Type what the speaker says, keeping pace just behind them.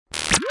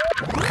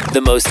The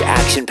most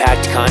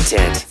action-packed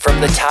content from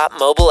the top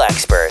mobile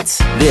experts.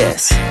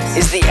 This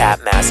is the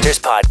App Masters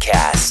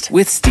Podcast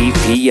with Steve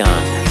P. Young.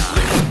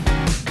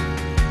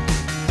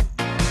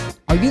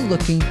 Are you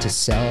looking to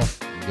sell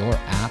your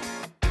app?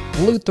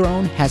 Blue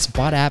Throne has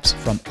bought apps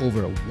from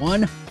over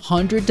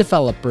 100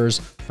 developers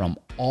from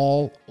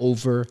all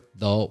over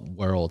the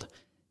world.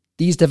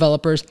 These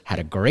developers had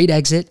a great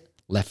exit,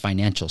 left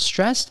financial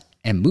stress,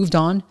 and moved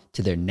on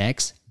to their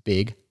next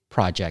big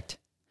project.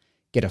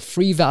 Get a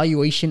free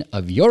valuation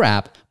of your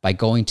app by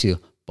going to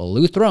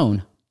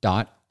bluethrone.io.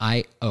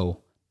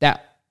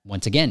 That,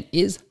 once again,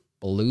 is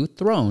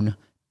bluethrone.io.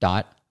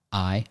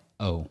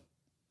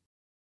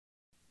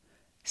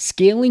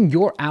 Scaling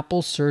your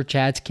Apple search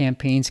ads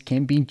campaigns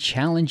can be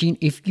challenging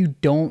if you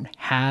don't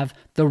have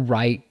the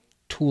right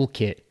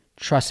toolkit.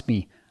 Trust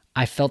me,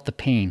 I felt the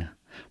pain.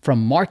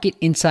 From market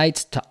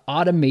insights to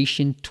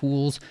automation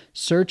tools,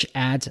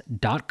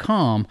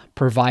 searchads.com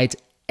provides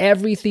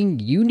everything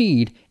you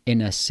need in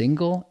a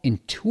single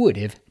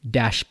intuitive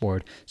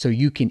dashboard so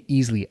you can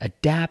easily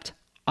adapt,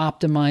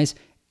 optimize,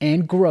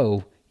 and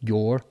grow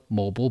your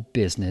mobile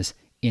business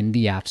in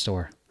the App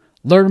Store.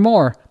 Learn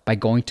more by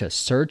going to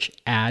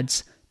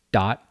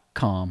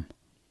searchads.com.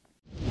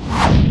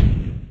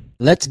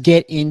 Let's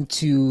get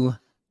into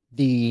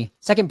the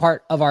second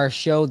part of our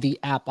show, the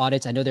app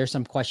audits. I know there's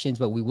some questions,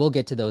 but we will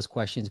get to those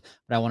questions.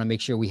 But I want to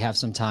make sure we have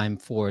some time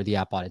for the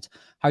app audits.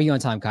 How are you on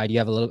time, Kai? Do you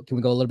have a little? Can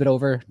we go a little bit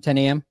over 10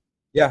 a.m.?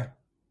 Yeah,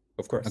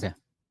 of course. Okay.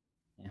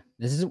 Yeah,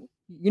 this is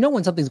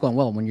when something's going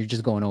well when you're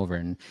just going over,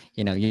 and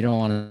you don't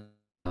want to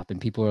stop,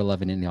 and people are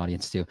loving it in the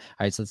audience too. All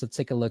right, so let's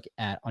take a look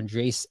at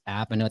Andres'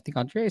 app. And I think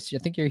Andres, I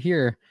think you're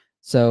here.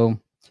 So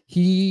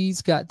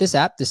he's got this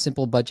app, this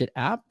simple budget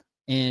app,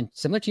 and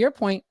similar to your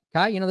point,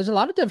 Kai, there's a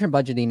lot of different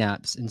budgeting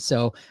apps. And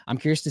so I'm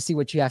curious to see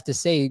what you have to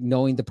say,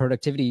 knowing the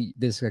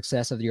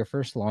success of your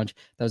first launch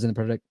that was in the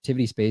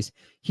productivity space.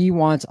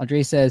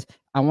 Andre says,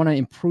 I want to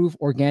improve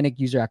organic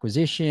user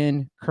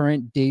acquisition.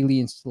 Current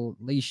daily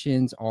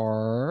installations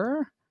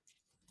are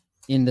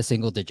in the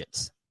single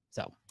digits.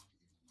 So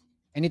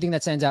anything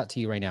that stands out to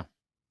you right now?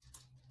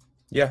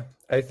 Yeah,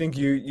 I think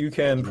you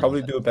can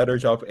probably do a better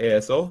job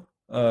ASO.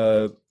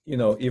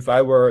 If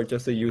I were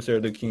just a user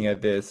looking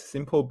at this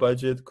simple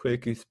budget,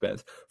 quick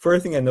expense,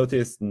 first thing I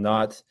noticed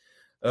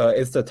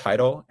is the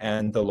title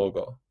and the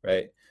logo,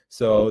 right?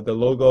 So the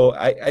logo,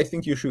 I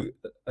think you should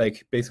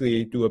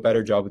basically do a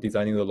better job of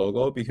designing the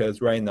logo,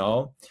 because right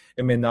now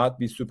it may not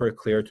be super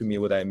clear to me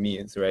what that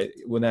means, right?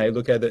 When I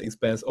look at the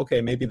expense,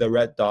 okay, maybe the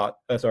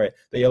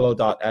the yellow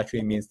dot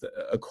actually means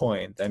a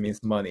coin, that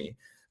means money.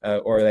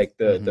 Or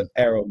the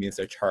arrow means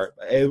a chart.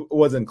 It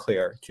wasn't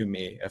clear to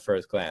me at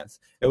first glance.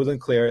 It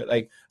wasn't clear.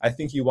 I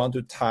think you want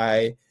to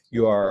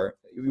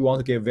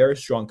give very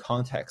strong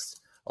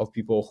context of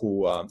people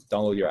who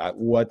download your app.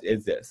 What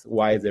is this?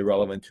 Why is it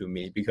relevant to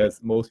me?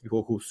 Because most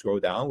people who scroll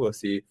down will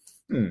see,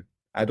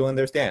 I don't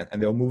understand, and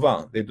they'll move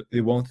on.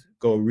 They won't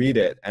go read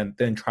it and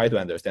then try to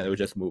understand. They'll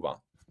just move on.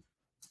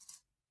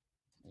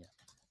 Yeah,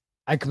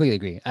 I completely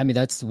agree. I mean,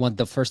 that's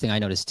the first thing I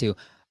noticed too.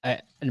 I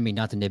mean,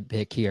 not to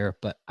nitpick here,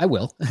 but I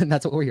will. And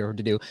that's what we're here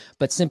to do.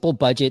 But simple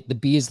budget, the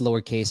B is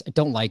lowercase. I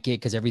don't like it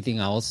because everything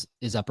else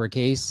is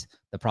uppercase,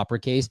 the proper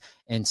case.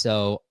 And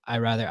so I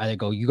rather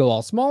either you go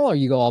all small or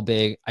you go all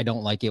big. I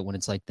don't like it when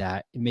it's like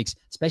that. It makes,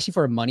 especially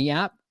for a money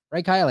app,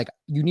 right, Kai?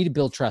 You need to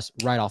build trust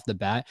right off the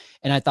bat.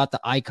 And I thought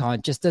the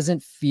icon just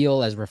doesn't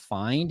feel as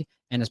refined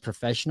and as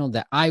professional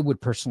that I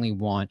would personally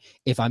want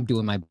if I'm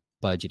doing my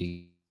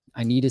budgeting.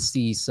 I need to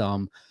see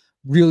some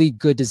really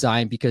good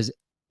design because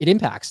it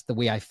impacts the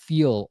way I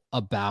feel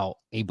about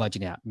a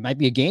budgeting app. It might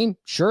be a game,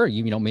 sure.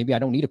 Maybe I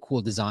don't need a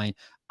cool design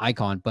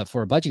icon, but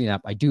for a budgeting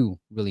app, I do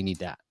really need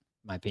that,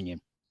 in my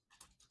opinion.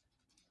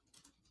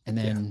 And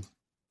then,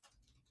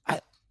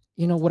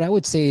 what I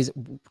would say is,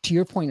 to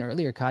your point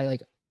earlier, Kai,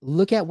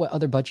 look at what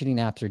other budgeting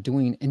apps are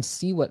doing and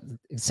see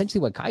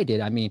essentially what Kai did.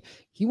 I mean,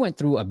 he went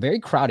through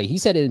he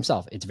said it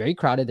himself, it's very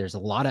crowded. There's a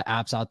lot of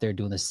apps out there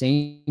doing the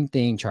same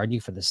thing, charging you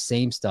for the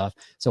same stuff.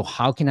 So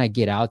how can I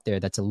get out there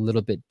that's a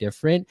little bit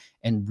different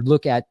and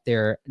look at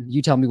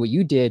you tell me what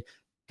you did,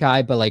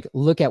 Kai, but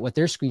look at what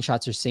their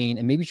screenshots are saying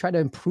and maybe try to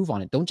improve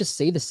on it. Don't just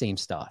say the same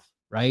stuff,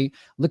 right?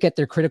 Look at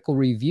their critical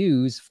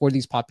reviews for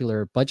these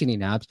popular budgeting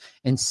apps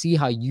and see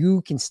how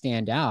you can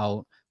stand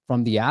out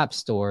from the app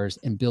stores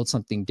and build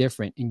something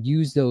different, and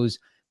use those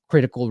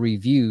critical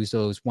reviews,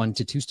 those 1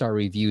 to 2 star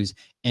reviews,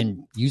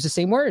 and use the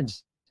same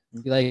words.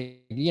 Be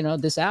like,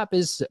 this app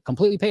is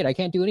completely paid. I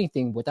can't do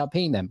anything without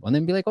paying them. And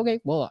then be like, okay,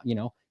 well,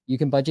 you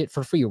can budget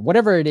for free or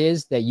whatever it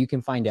is that you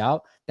can find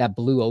out, that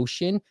blue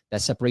ocean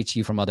that separates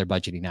you from other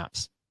budgeting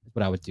apps. That's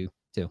what I would do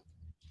too.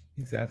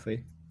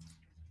 Exactly.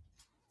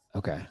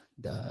 Okay.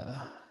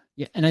 Yeah.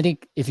 And I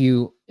think if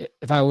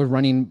I were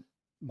running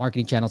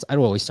marketing channels, I'd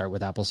always start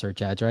with Apple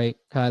search ads, right,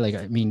 Kai?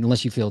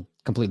 Unless you feel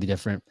completely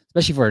different,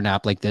 especially for an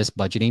app like this,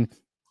 budgeting,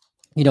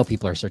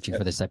 people are searching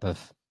for this type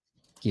of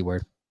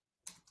keyword.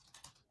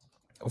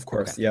 Of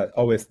course. Okay. Yeah.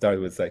 Always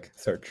start with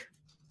search.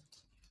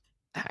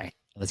 All right.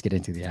 Let's get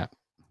into the app.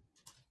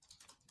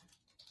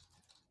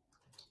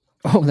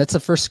 Oh, that's the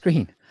first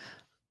screen,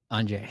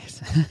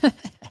 Andres.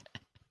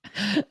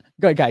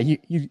 Go ahead, guy.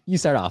 You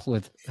start off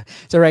with.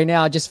 So right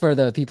now, just for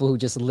the people who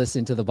just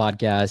listen to the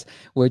podcast,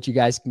 which you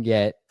guys can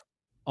get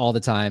all the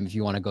time if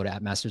you want to go to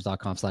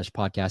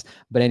appmasters.com/podcast.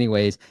 But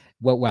anyways,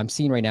 what I'm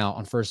seeing right now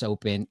on First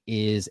Open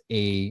is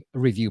a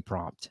review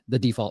prompt, the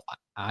default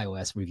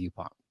iOS review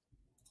prompt.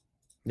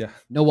 Yeah.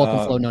 No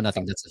welcome flow, no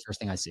nothing. That's the first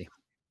thing I see.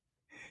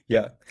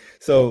 Yeah.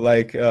 So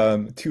like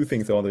two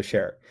things I want to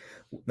share.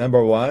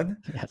 Number one,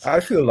 Yes. I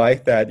actually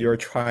like that you're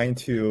trying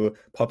to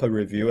pop a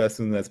review as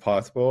soon as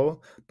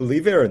possible.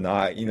 Believe it or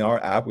not, in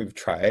our app we've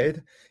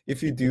tried.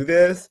 If you do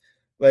this,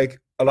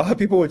 like a lot of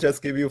people will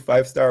just give you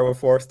 5-star or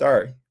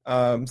 4-star.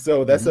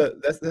 So that's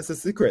a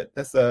secret.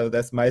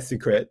 That's my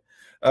secret.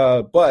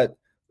 But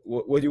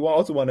what you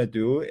also want to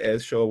do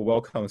is show a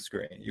welcome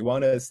screen. You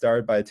want to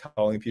start by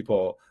telling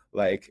people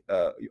like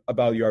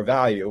about your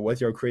value, what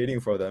you're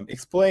creating for them,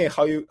 explain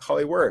how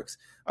it works.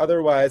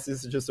 Otherwise,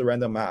 it's just a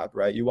random app,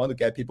 right? You want to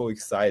get people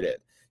excited.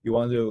 You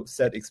want to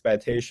set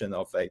expectation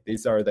of like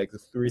these are like the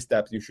 3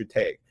 steps you should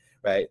take,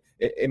 right?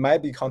 It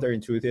might be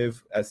counterintuitive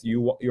as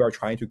you are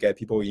trying to get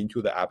people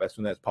into the app as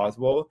soon as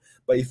possible.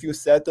 But if you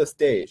set the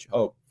stage,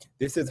 oh,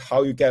 this is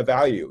how you get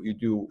value. You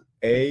do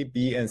A,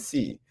 B, and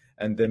C,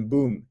 and then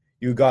boom,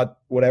 you got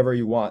whatever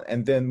you want,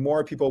 and then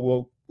more people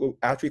will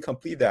actually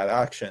complete that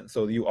action.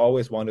 So you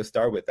always want to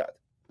start with that.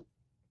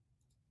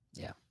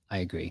 Yeah, I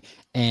agree.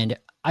 And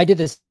I did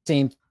the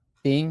same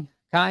thing,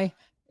 Kai.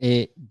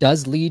 It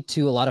does lead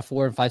to a lot of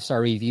 4 and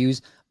 5-star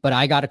reviews, but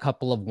I got a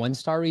couple of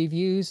 1-star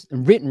reviews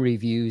and written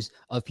reviews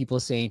of people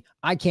saying,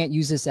 I can't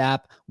use this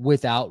app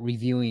without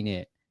reviewing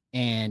it.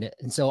 And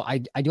so I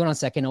do it on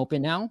Second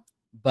Open now,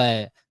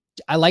 but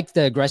I like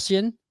the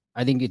aggression.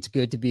 I think it's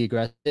good to be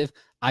aggressive.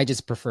 I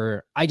just do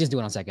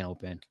it on Second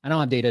Open. I don't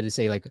have data to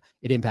say like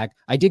it impact.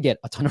 I did get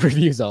a ton of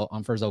reviews though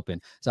on First Open.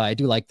 So I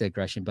do like the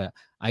aggression, but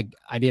I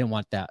didn't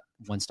want that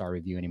 1-star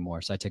review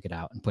anymore. So I took it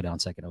out and put it on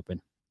Second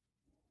Open.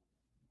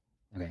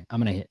 Okay,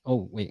 I'm going to hit.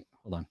 Oh, wait,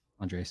 hold on.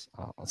 Andres,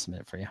 I'll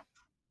submit it for you.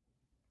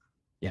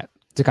 Yeah,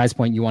 to Kai's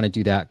point, you want to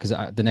do that because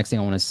the next thing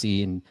I want to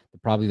see, and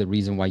probably the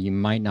reason why you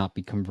might not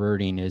be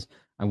converting is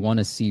I want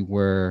to see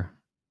where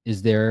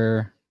is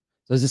there.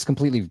 So is this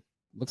completely,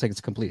 looks like it's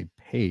completely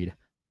paid.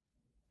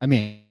 I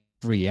mean,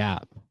 free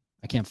app.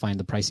 I can't find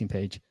the pricing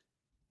page.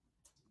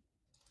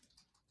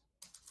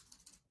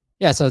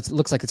 Yeah, so it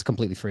looks like it's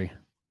completely free.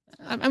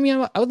 I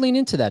mean, I would lean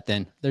into that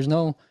then. There's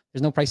no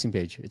pricing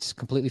page. It's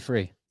completely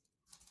free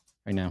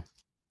right now,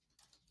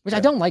 which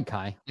I don't like,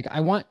 Kai. Like I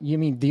want you. I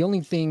mean, the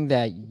only thing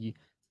that you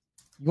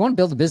want to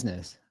build a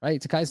business,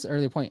 right? To Kai's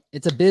earlier point,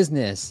 it's a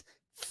business,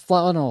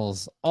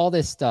 funnels, all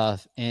this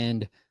stuff,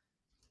 and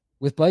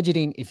with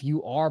budgeting, if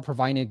you are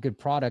providing a good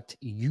product,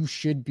 you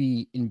should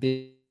be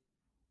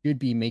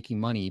making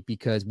money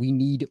because we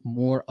need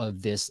more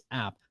of this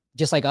app.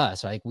 Just like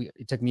us, right?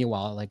 It took me a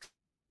while. Like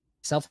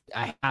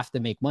I have to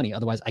make money.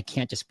 Otherwise, I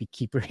can't just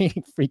keep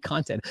creating free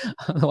content.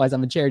 Otherwise,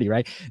 I'm a charity,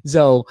 right?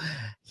 So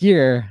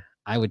here,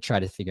 I would try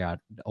to figure out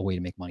a way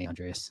to make money,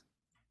 Andreas.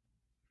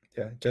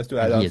 Yeah, just to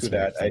add on to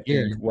that, I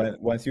think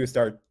once you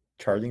start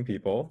charging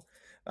people,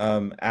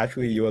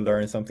 actually you will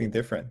learn something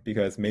different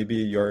because maybe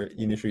your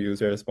initial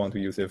users want to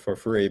use it for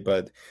free,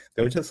 but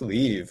they'll just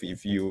leave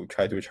if you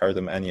try to charge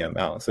them any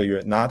amount. So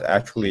you're not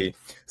actually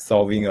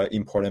solving an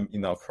important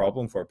enough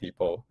problem for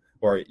people,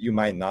 or you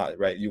might not,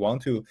 right? You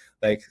want to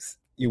like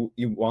you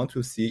want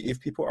to see if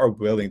people are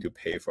willing to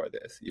pay for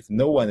this. If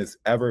no one is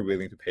ever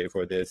willing to pay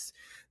for this,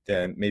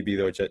 then maybe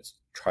they'll just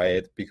try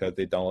it because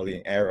they downloaded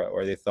an error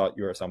or they thought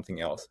you were something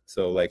else.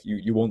 So like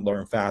you won't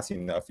learn fast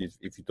enough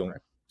if you don't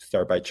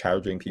start by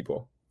charging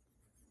people.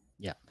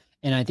 Yeah.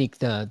 And I think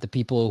the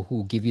people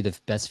who give you the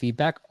best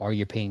feedback are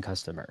your paying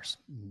customers.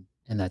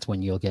 And that's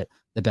when you'll get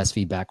the best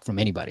feedback from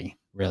anybody,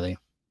 really.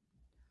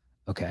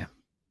 Okay,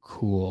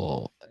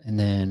 cool. And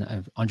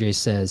then Andre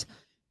says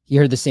he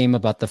heard the same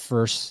about the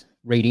first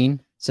rating.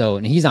 So,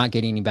 and he's not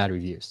getting any bad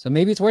reviews. So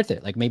maybe it's worth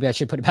it. Like maybe I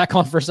should put it back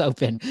on First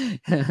Open.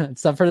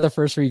 Some for the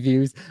first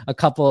reviews, a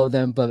couple of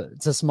them, but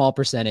it's a small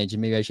percentage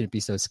and maybe I shouldn't be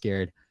so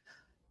scared.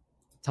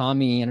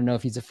 Tommy, I don't know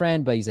if he's a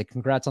friend, but he's like,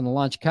 congrats on the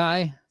launch,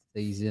 Kai. So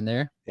he's in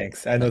there.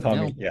 Thanks. I know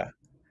Tommy. Yeah.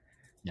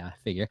 Yeah, I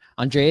figure.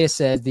 Andreas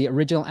says the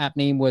original app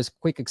name was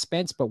Quick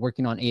Expense, but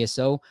working on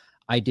ASO.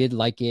 I did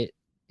like it.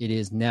 It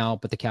is now,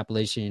 but the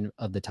capitalization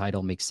of the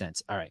title makes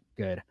sense. All right,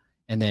 good.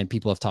 And then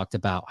people have talked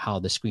about how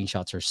the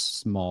screenshots are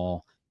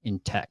small in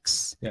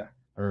text. Yeah.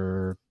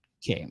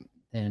 Okay.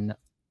 And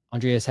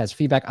Andreas has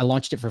feedback. I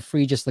launched it for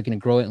free, just looking to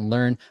grow it and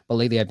learn. But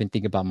lately I've been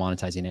thinking about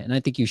monetizing it. And I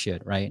think you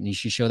should, right? And you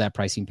should show that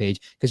pricing page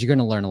because you're going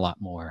to learn a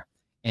lot more.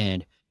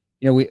 And,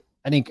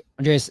 I think,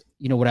 Andreas,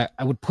 what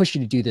I would push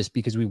you to do this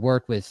because we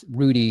work with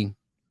Rudy,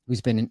 who's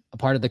been a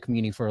part of the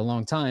community for a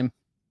long time,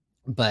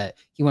 but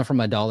he went from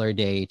 $1 a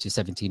day to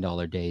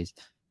 $17 days.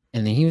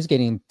 And then he was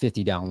getting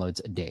 50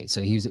 downloads a day.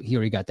 So he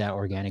already got that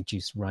organic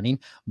juice running.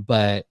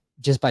 But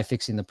just by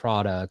fixing the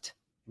product,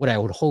 what I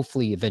would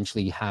hopefully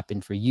eventually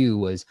happen for you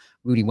was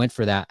Rudy went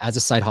for that as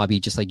a side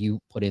hobby, just like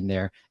you put in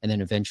there. And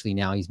then eventually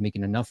now he's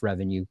making enough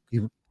revenue.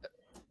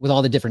 with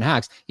all the different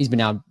hacks, he's been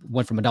now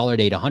went from $1 a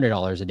day to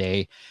 $100 a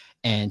day.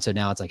 And so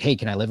now it's like, hey,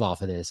 can I live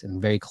off of this?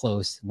 And very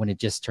close when it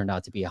just turned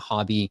out to be a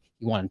hobby.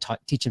 He wanted to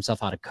teach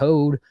himself how to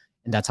code.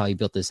 And that's how he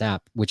built this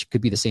app, which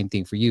could be the same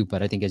thing for you.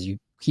 But I think as you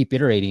keep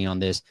iterating on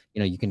this,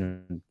 you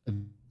can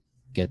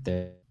get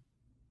the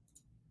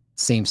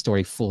same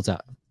story full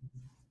out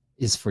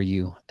is for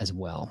you as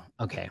well.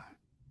 Okay.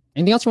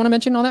 Anything else you want to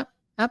mention on that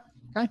app,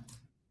 Kai?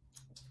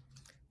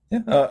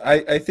 Yeah,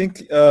 I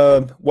think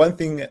one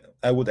thing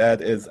I would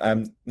add is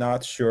I'm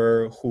not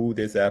sure who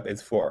this app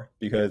is for,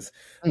 because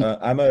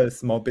I'm a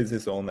small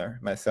business owner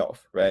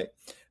myself, right?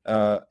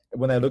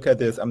 When I look at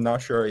this, I'm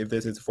not sure if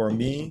this is for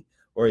me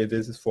or if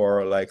this is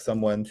for like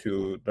someone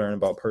to learn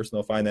about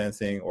personal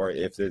financing, or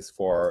if it's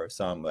for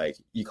some like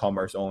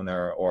e-commerce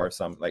owner or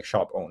some like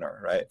shop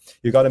owner, right?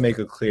 You got to make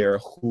it clear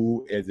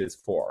who is this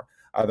for.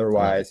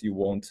 Otherwise, you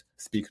won't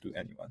speak to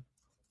anyone.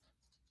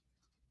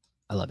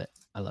 I love it.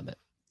 I love it.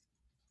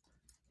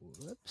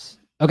 Whoops.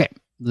 Okay,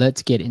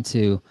 let's get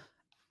into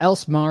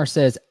Elsmar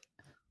says,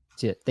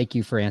 thank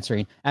you for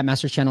answering. App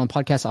Masters channel and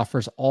podcast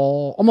offers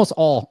almost,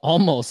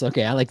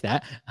 okay, I like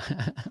that.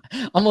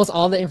 Almost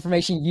all the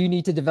information you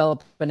need to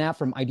develop an app,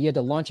 from idea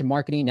to launch and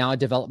marketing. Now I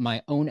develop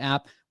my own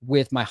app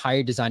with my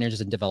hired designers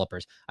and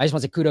developers. I just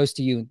want to say kudos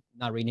to you,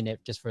 not reading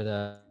it just for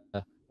the,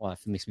 well, it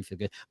makes me feel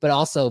good, but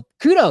also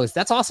kudos.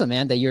 That's awesome,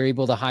 man, that you're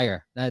able to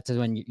hire. That's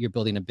when you're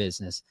building a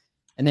business.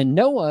 And then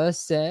Noah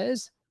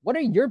says, what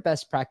are your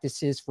best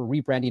practices for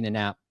rebranding an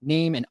app,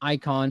 name and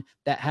icon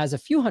that has a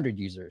few hundred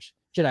users?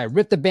 Should I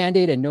rip the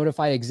Band-Aid and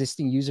notify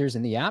existing users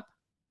in the app?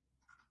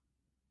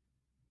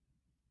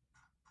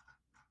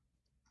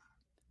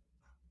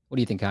 What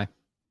do you think, Kai?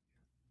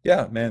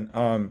 Yeah, man.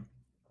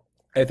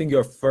 I think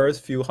your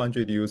first few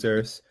hundred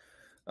users,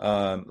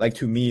 like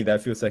to me,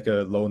 that feels like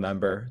a low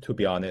number, to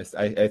be honest.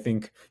 I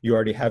think you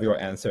already have your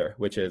answer,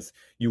 which is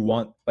you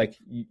want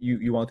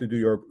to do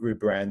your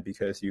rebrand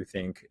because you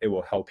think it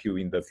will help you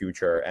in the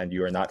future and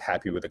you are not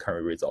happy with the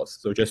current results.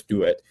 So just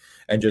do it.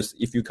 And just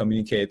if you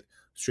communicate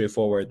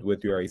straightforward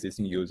with your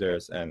existing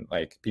users, and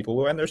like people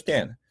will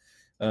understand.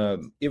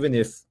 Even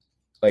if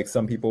like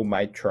some people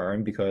might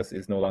churn because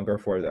it's no longer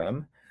for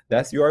them,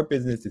 that's your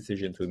business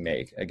decision to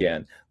make.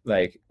 Again,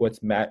 like what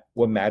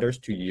matters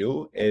to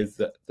you is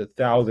the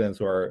thousands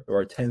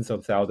or tens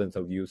of thousands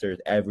of users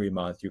every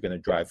month you're going to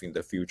drive in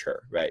the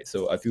future, right?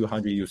 So a few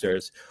hundred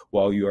users,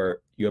 while you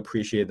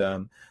appreciate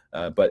them,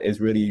 but it's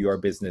really your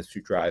business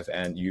to drive,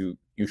 and you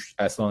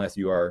as long as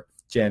you are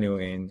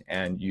genuine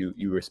and you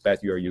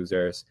respect your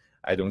users,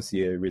 I don't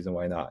see a reason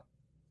why not.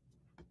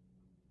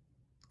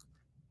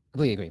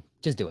 Completely agree.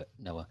 Just do it,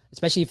 Noah.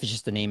 Especially if it's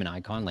just a name and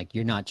icon. Like,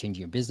 you're not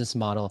changing your business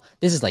model.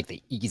 This is like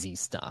the easy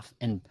stuff.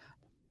 And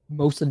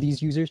most of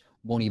these users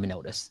won't even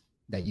notice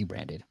that you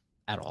branded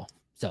at all.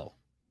 So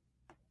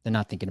they're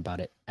not thinking about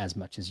it as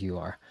much as you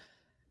are.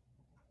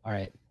 All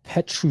right.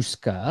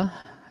 Petruska,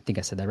 I think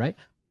I said that right.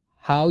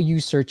 How you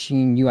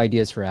searching new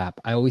ideas for app?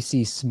 I always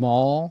see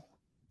small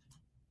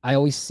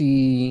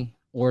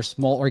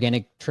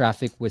organic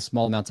traffic with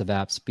small amounts of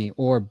apps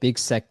or big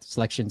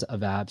selections of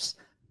apps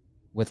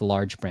with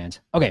large brands.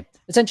 Okay,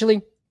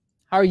 essentially,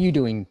 how are you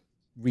doing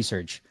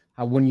research?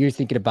 When you're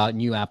thinking about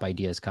new app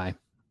ideas, Kai?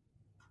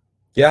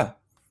 Yeah,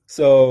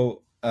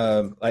 so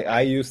like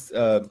I use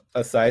a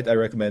site I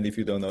recommend if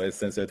you don't know, is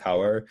Sensor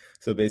Tower.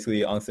 So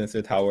basically on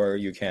Sensor Tower,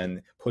 you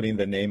can put in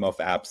the name of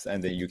apps,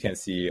 and then you can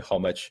see how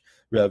much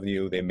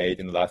revenue they made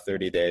in the last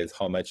 30 days,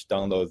 how much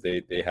downloads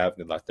they have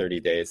in the last 30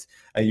 days.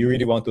 And you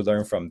really want to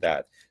learn from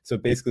that. So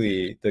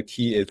basically the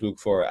key is look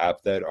for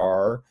apps that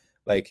are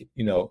like,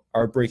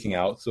 are breaking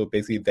out. So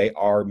basically they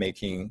are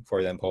making, for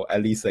example,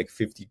 at least like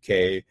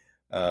 50K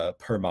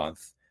per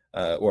month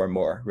or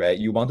more, right?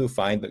 You want to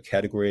find the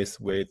categories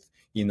with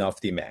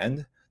enough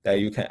demand that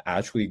you can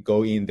actually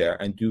go in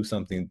there and do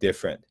something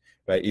different,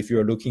 right? If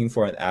you're looking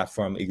for an app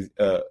from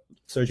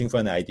searching for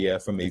an idea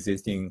from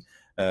existing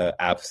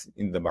apps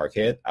in the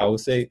market, I would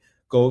say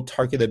go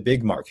target a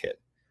big market,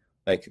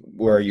 like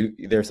where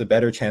there's a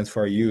better chance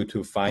for you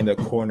to find a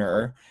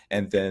corner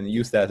and then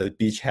use that as a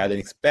beachhead and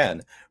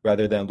expand,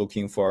 rather than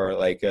looking for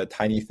like a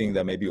tiny thing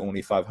that maybe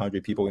only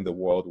 500 people in the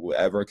world will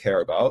ever care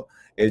about.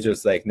 It's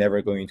just like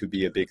never going to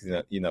be a big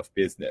enough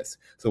business.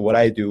 So what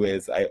I do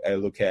is I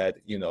look at,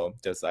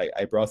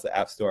 I browse the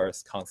app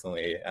stores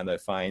constantly, and I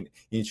find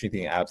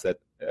interesting apps that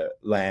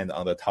land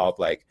on the top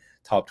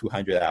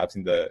 200 apps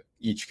in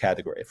each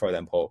category. For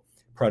example,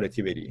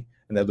 productivity.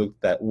 And I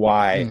looked at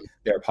why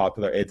they're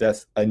popular. It's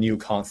just a new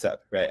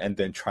concept, right? And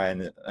then try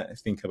and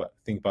think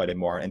about it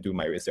more and do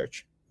my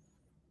research.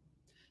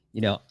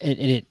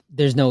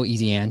 There's no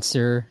easy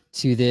answer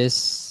to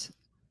this,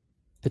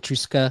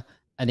 Petruska.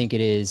 I think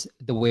it is,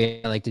 the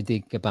way I like to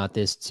think about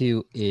this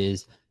too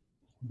is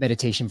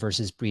meditation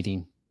versus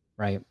breathing,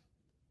 right?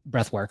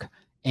 Breath work.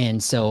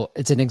 And so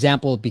it's an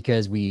example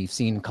because we've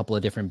seen a couple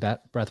of different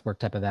breathwork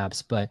type of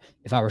apps. But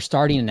if I were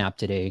starting an app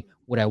today,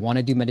 would I want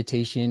to do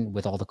meditation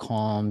with all the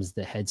Calms,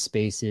 the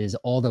Headspaces,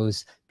 all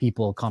those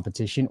people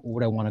competition, or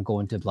would I want to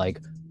go into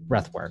like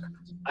breathwork?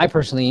 I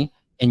personally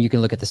And you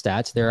can look at the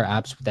stats. There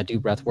are apps that do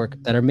breath work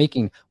that are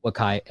making what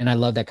Kai, and I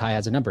love that Kai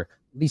has a number,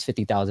 at least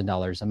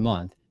 $50,000 a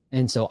month.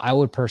 And so I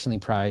would personally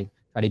try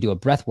to do a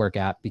breath work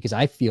app because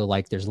I feel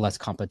like there's less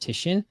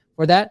competition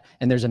for that.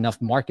 And there's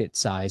enough market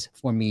size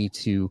for me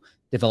to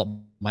develop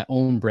my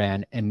own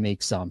brand and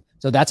make some.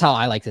 So that's how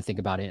I like to think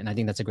about it. And I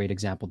think that's a great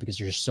example because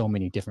there's so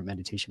many different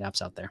meditation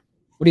apps out there.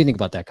 What do you think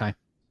about that, Kai?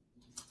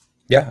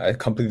 Yeah, I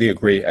completely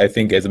agree. I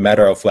think it's a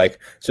matter of like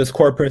just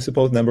core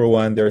principles. Number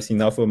one, there's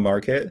enough of a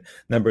market.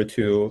 Number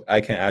two,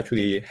 I can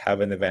actually have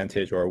an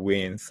advantage or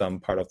win some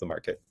part of the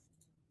market.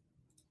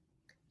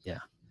 Yeah.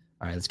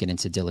 All right, let's get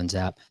into Dylan's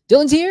app.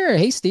 Dylan's here.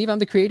 Hey, Steve, I'm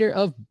the creator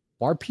of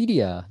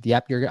Barpedia, the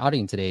app you're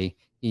auditing today.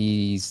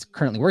 He's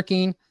currently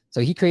working.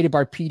 So he created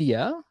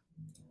Barpedia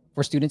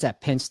for students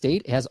at Penn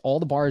State. It has all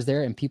the bars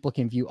there and people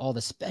can view all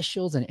the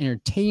specials and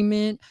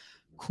entertainment.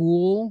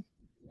 Cool.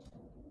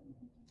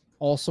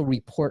 Also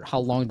report how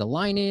long the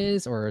line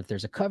is or if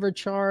there's a cover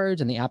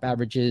charge, and the app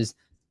averages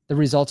the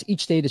results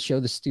each day to show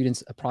the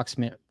students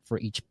approximate for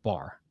each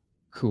bar.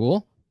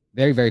 Cool.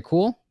 Very, very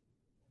cool.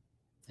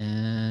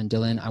 And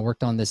Dylan, I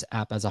worked on this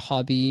app as a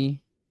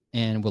hobby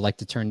and would like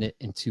to turn it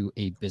into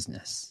a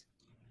business.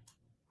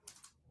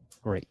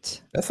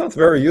 Great. That sounds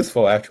very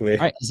useful, actually.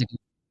 All right.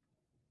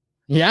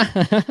 Yeah.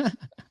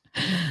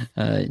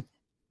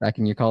 Back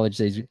in your college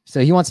days.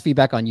 So he wants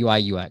feedback on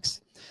UI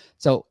UX.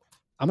 So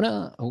I'm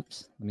let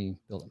me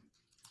build them.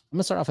 I'm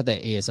gonna start off with the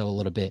ASO a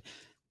little bit.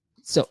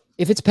 So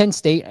if it's Penn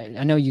State,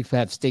 I know you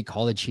have State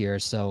College here.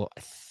 So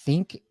I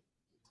think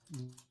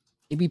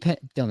maybe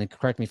Dylan,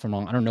 correct me if I'm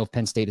wrong. I don't know if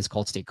Penn State is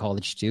called State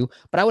College too,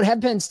 but I would have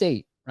Penn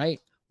State, right?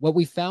 What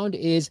we found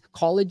is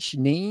college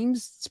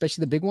names,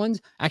 especially the big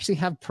ones, actually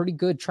have pretty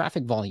good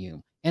traffic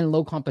volume and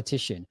low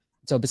competition.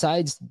 So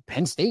besides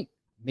Penn State,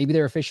 maybe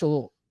their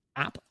official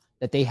app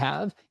that they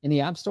have in the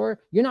App Store,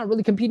 you're not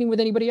really competing with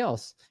anybody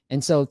else.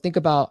 And so think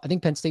about, I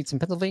think Penn State's in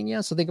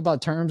Pennsylvania. So think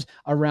about terms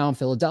around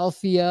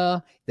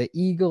Philadelphia, the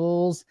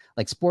Eagles,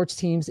 like sports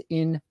teams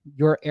in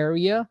your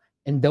area.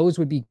 And those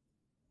would be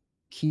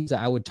keys that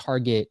I would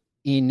target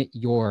in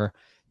your,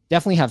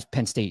 definitely have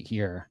Penn State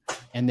here.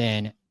 And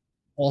then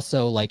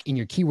also like in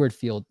your keyword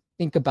field,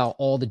 think about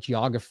all the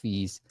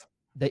geographies,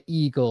 the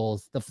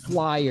Eagles, the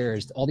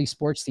Flyers, all these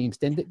sports teams,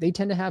 then they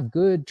tend to have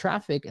good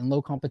traffic and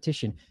low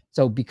competition.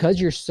 So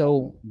because you're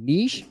so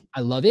niche,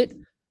 I love it,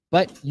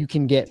 but you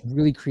can get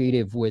really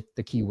creative with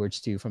the keywords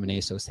too from an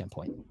ASO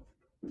standpoint.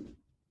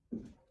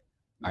 All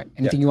right,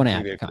 anything you want to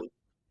add?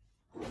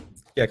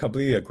 Yeah, I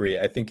completely agree.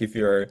 I think if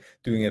you're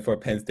doing it for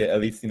Penn State,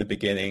 at least in the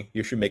beginning,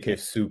 you should make it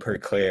super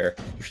clear.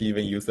 You should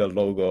even use the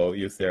logo,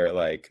 use their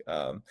like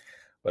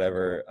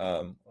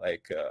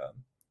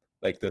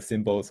like the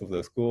symbols of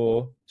the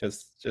school,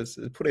 just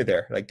put it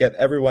there. Like get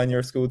everyone in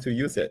your school to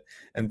use it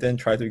and then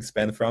try to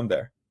expand from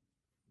there.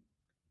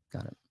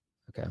 Got it.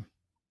 Okay.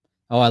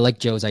 Oh, I like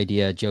Joe's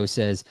idea. Joe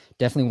says,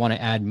 definitely want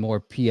to add more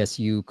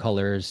PSU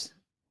colors.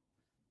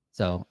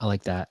 So I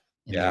like that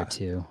in there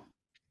too.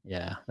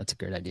 Yeah, that's a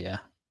great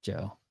idea,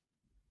 Joe.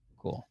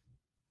 Cool.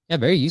 Yeah,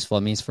 very useful.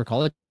 I mean, it's for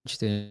college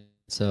students.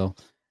 So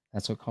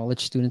that's what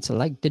college students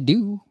like to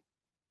do.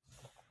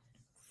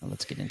 Well,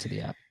 let's get into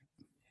the app.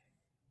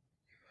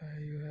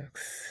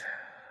 UX.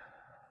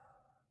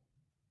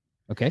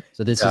 Okay,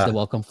 so this is the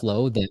welcome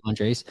flow that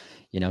Andres,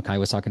 Kai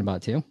was talking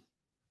about too.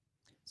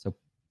 So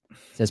it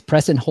says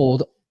press and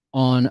hold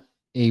on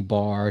a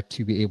bar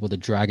to be able to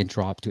drag and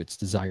drop to its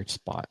desired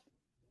spot.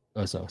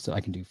 Oh, so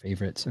I can do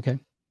favorites. Okay.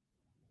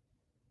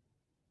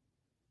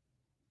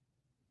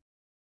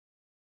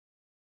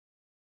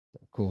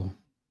 Cool.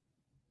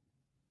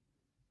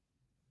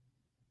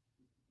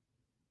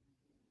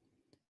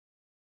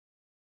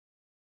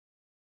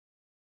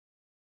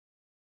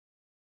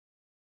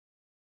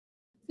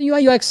 The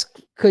UI UX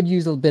could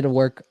use a bit of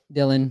work,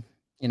 Dylan.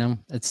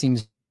 It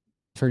seems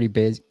pretty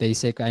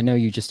basic. I know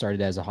you just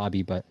started as a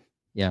hobby, but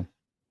yeah.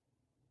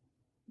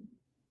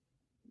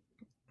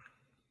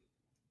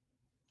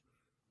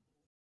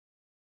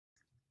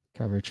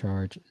 Cover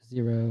charge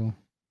 0.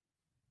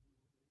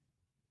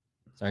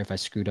 Sorry if I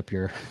screwed up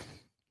your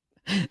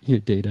your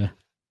data.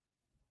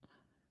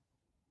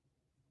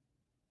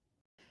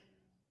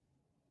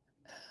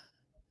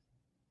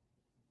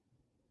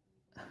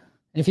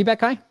 Any feedback,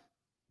 Kai?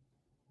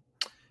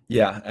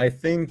 Yeah, I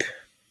think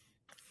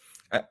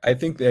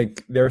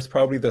like there's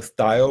probably the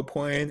style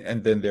point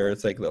and then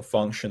there's like the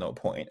functional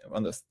point.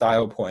 On the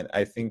style point,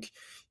 I think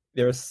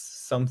there's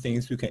some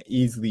things you can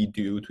easily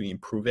do to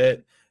improve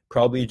it.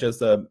 Probably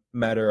just a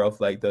matter of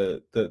like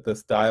the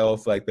style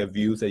of like the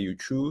views that you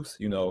choose.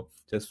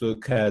 Just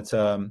look at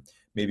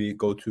maybe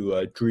go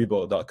to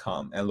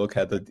Dribbble.com and look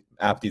at the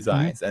app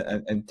designs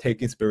and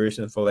take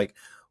inspiration for like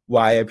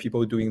why are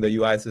people doing the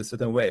UIs a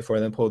certain way. For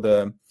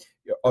example,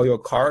 all your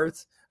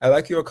cards. I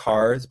like your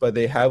cards, but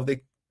they have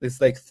this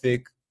like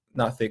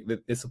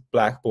this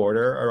black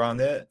border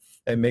around it.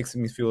 It makes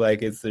me feel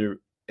like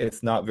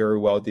it's not very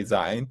well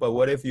designed. But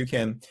what if you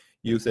can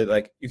use it,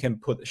 like you can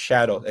put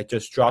shadow, like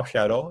just drop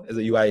shadow as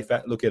a UI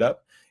effect, look it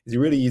up. It's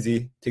really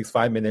easy, takes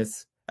 5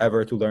 minutes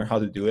ever to learn how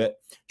to do it.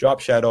 Drop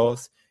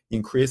shadows,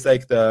 increase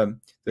like the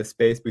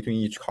space between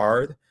each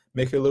card,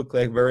 make it look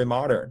like very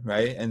modern,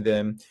 right? And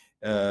then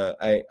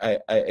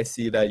I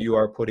see that you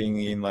are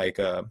putting in like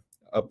a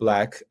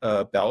black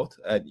belt.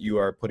 You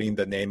are putting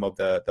the name of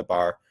the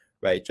bar,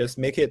 right? Just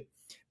make it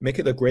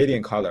a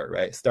gradient color,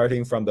 right?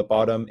 Starting from the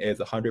bottom is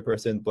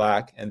 100%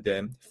 black and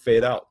then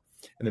fade out.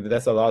 And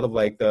that's a lot of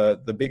like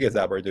the biggest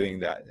app are doing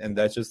that. And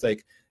that's just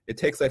like, it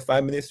takes like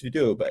 5 minutes to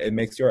do, but it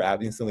makes your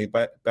app instantly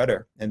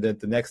better. And then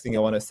the next thing I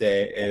want to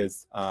say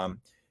is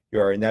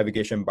your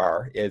navigation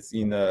bar is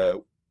in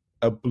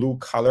a blue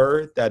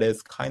color that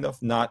is kind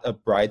of not a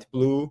bright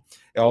blue.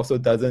 It also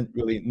doesn't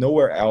really,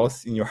 nowhere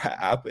else in your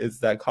app is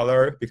that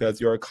color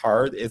because your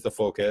card is the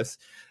focus.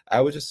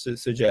 I would just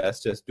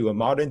suggest just do a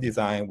modern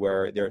design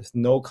where there's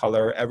no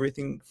color,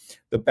 everything,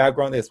 the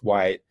background is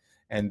white,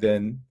 and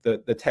then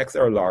the texts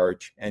are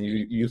large, and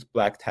you use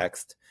black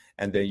text,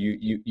 and then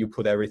you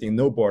put everything,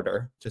 no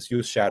border, just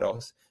use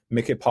shadows,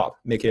 make it pop,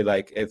 make it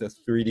like it's a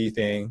 3D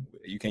thing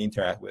you can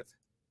interact with.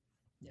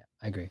 Yeah,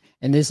 I agree.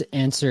 And this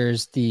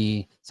answers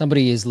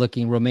somebody is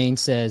looking, Romaine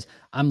says,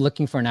 I'm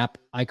looking for an app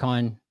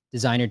icon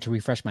designer to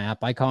refresh my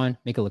app icon,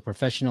 make it look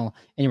professional.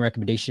 Any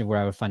recommendation of where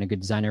I would find a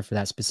good designer for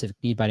that specific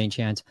need by any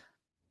chance?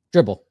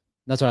 Dribbble.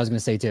 That's what I was going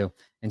to say too.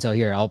 And so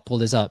here, I'll pull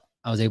this up.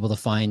 I was able to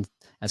find,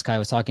 as Kai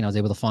was talking, I was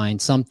able to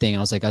find something. I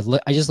was like,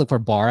 I just look for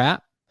bar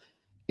app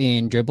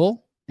in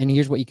Dribbble, and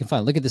here's what you can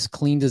find. Look at this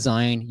clean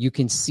design. You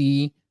can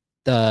see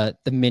the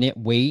minute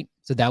wait.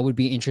 So that would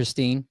be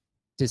interesting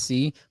to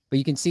see, but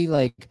you can see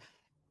like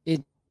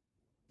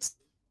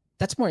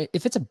that's more,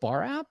 if it's a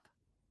bar app,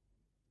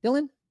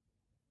 Dylan,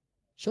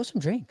 show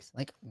some drinks.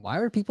 Like, why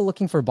are people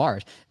looking for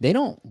bars? They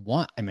don't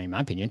want, I mean, in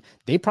my opinion,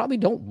 they probably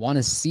don't want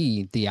to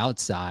see the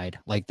outside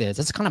like this.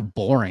 That's kind of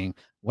boring.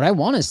 What I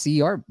want to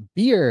see are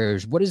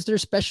beers. What is their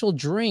special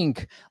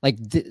drink? Like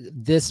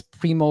this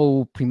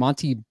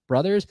Primanti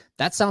Brothers,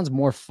 that sounds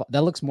more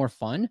that looks more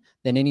fun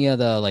than any of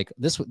the, like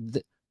this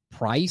the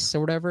Price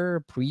or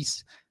whatever,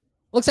 Priest.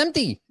 Looks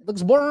empty. It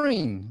looks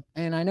boring.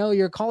 And I know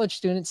you're a college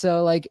student,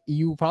 so like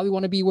you probably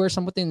want to be where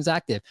something's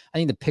active. I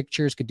think the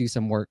pictures could do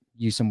some work,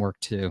 use some work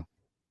too.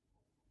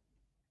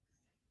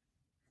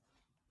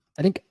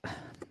 I think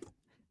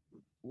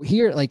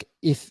here, like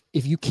if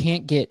you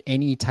can't get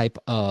any type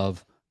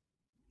of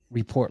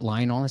report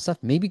line, all that stuff,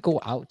 maybe go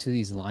out to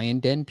these Lion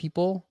Den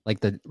people, like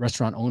the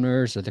restaurant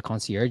owners or the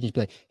concierge, and just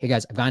be like, hey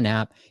guys, I've got an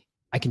app.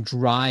 I can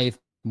drive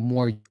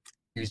more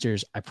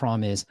users, I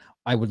promise.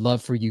 I would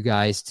love for you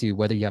guys to,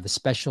 whether you have a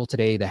special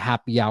today, the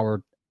happy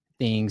hour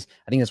things,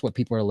 I think that's what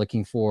people are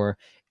looking for.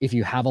 If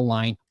you have a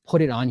line,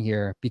 put it on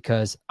here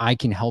because I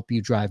can help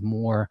you drive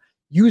more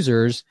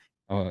users.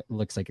 Oh, it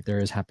looks like there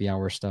is happy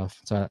hour stuff,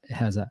 so it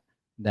has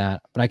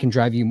that. But I can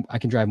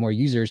drive more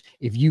users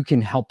if you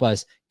can help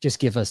us. Just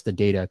give us the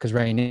data, because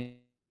right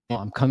now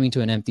I'm coming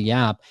to an empty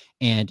app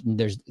and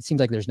it seems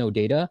like there's no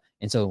data.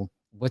 And so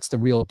what's the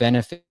real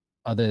benefit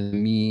other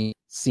than me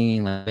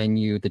seeing the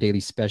menu, the daily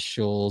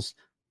specials,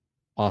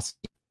 awesome,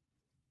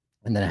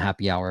 and then a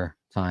happy hour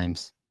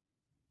times?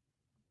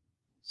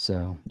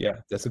 So yeah,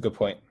 that's a good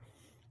point.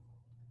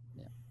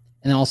 Yeah.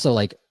 And also,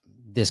 like,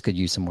 this could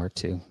use some work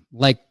too.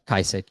 Like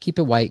Kai said, keep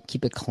it white,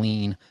 keep it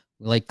clean.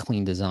 We like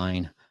clean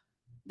design.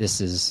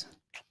 This is,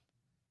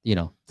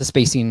 the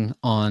spacing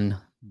on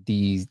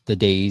the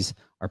days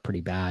are pretty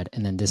bad.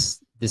 And then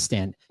this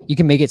stand, you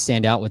can make it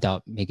stand out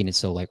without making it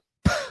so like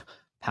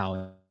pow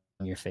on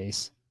your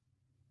face.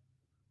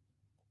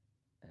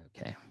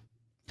 Okay.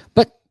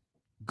 But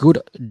good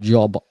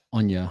job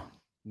on you,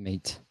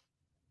 mate.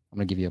 I'm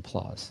going to give you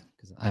applause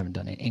because I haven't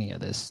done any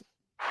of this.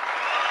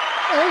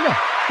 There you go.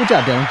 Good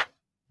job, Dylan.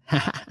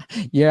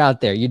 You're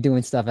out there. You're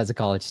doing stuff as a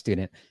college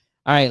student.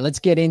 All right, let's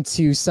get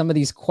into some of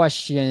these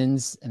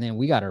questions, and then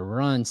we got to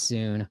run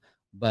soon.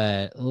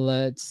 But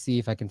let's see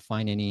if I can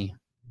find any.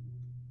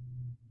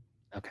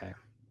 Okay.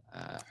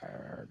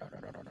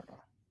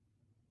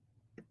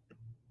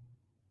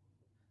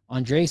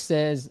 Andre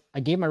says, I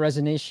gave my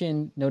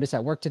resignation notice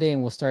at work today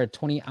and will start a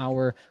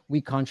 20-hour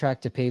week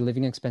contract to pay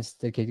living expenses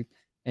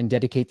and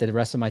dedicate the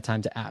rest of my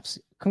time to apps.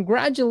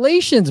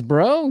 Congratulations,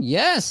 bro.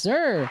 Yes,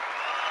 sir.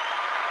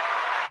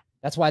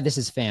 That's why this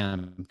is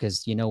fam,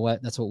 because you know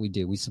what? That's what we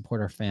do. We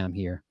support our fam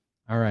here.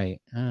 All right.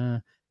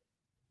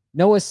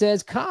 Noah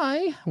says,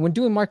 Kai, when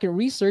doing market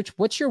research,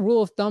 what's your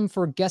rule of thumb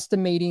for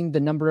guesstimating the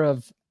number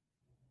of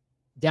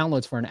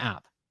downloads for an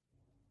app?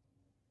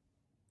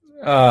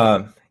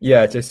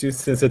 Yeah, just use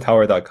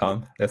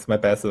sensortower.com. That's my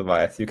best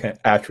advice. You can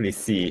actually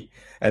see,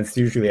 and it's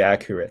usually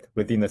accurate.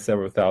 Within the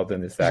several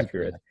thousand, it's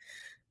accurate.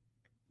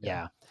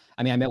 Yeah.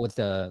 I mean, I met with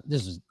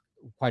this was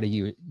quite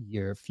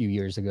a few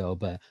years ago,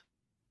 but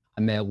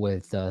I met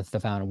with the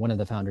founder, one of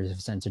the founders of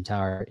Sensor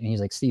Tower, and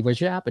he's like, Steve,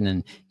 where's your app? And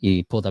then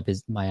he pulled up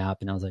my app,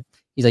 and I was like,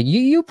 he's like,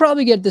 you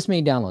probably get this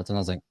many downloads. And I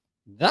was like,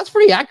 that's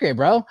pretty accurate,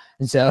 bro.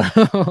 And so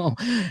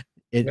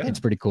it's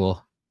pretty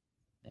cool.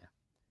 Yeah.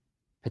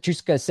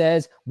 Petruska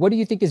says, what do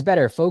you think is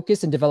better,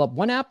 focus and develop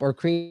one app or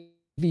create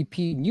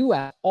VP new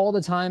app all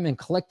the time and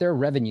collect their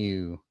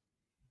revenue?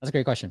 That's a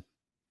great question.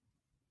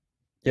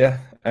 Yeah,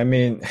 I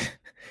mean,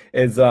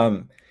 it's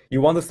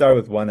you want to start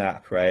with one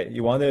app, right?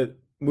 You want to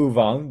move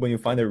on when you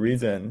find a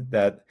reason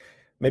that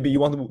maybe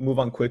you want to move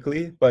on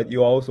quickly, but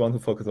you also want to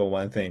focus on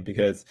one thing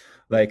because,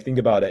 like, think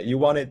about it. You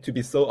want it to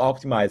be so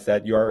optimized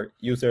that your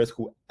users,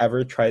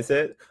 whoever tries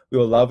it,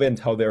 will love it and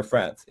tell their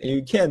friends. And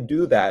you can't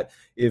do that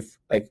if,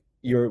 like,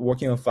 you're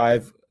working on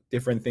 5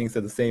 different things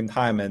at the same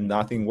time and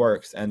nothing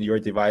works, and you're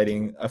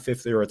dividing a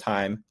fifth of your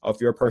time, of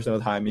your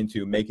personal time,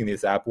 into making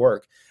this app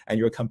work, and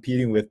you're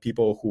competing with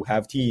people who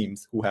have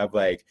teams who have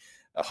like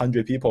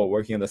 100 people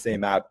working on the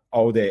same app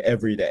all day,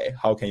 every day.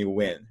 How can you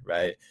win,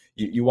 right?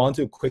 You want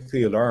to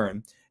quickly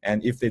learn,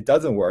 and if it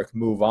doesn't work,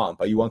 move on,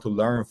 but you want to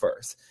learn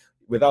first.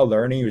 Without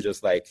learning, you're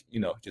just like,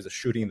 just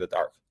shooting in the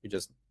dark. You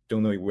just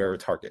don't know where your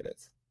target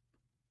is.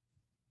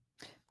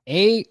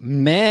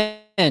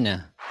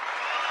 Amen.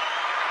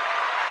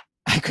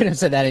 I couldn't have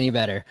said that any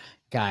better,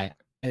 Kai.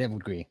 I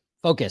would agree.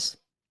 Focus.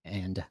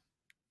 And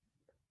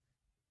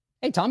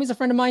hey, Tommy's a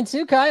friend of mine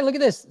too, Kai. Look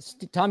at this.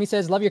 Tommy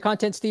says, love your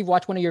content, Steve.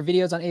 Watched one of your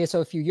videos on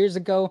ASO a few years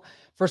ago.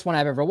 First one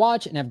I've ever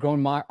watched, and I've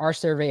grown our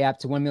survey app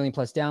to 1 million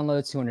plus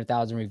downloads,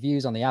 200,000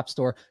 reviews on the App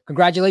Store.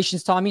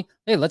 Congratulations, Tommy.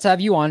 Hey, let's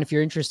have you on if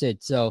you're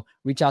interested. So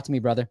reach out to me,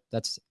 brother.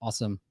 That's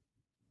awesome.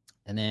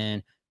 And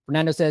then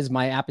Fernando says,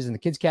 my app is in the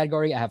kids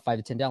category. I have 5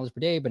 to 10 downloads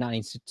per day, but not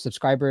any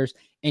subscribers.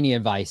 Any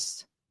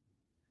advice?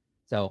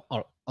 So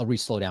I'll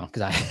slow down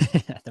because I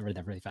read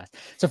that really fast.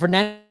 So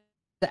Fernando,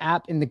 the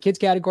app in the kids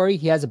category,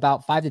 he has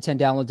about 5 to 10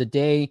 downloads a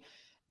day,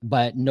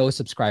 but no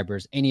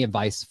subscribers. Any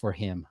advice for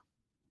him?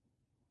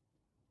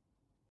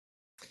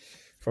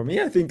 For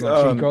me, I think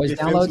should he grow his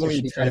downloads or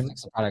should he try to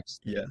fix the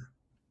products? Yeah,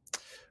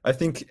 I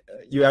think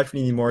you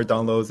actually need more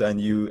downloads, and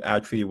you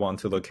actually want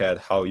to look at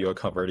how you're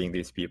converting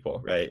these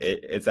people, right?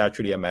 It's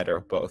actually a matter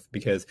of both,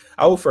 because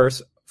I will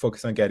first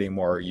focus on getting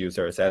more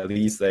users, at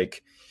least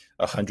like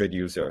 100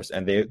 users,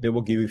 and they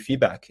will give you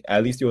feedback.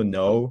 At least you'll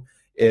know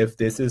if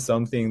this is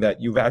something that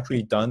you've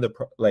actually done the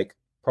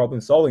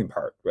problem solving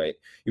part, right?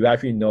 You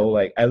actually know,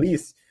 like, at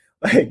least,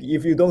 like,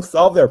 if you don't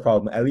solve their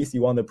problem, at least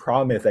you want to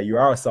promise that you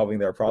are solving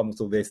their problem,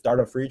 so they start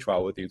a free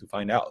trial with you to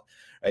find out,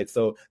 right?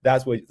 So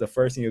that's what the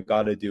first thing you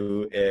got to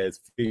do is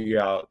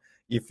figure out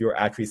if you're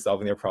actually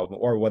solving their problem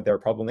or what their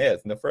problem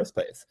is in the first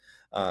place.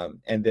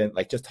 And then,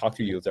 like, just talk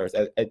to users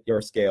at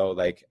your scale.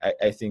 Like,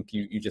 I think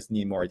you just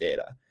need more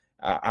data.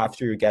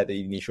 After you get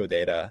the initial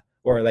data,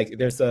 or like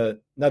there's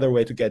another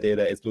way to get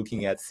data is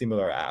looking at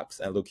similar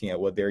apps and looking at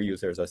what their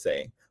users are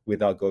saying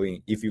without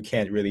going, if you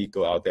can't really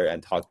go out there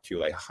and talk to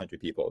like 100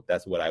 people,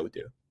 that's what I would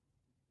do.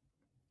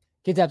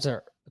 Kids apps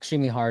are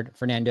extremely hard,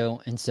 Fernando.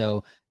 And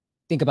so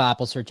think about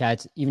Apple search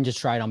ads, even just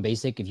try it on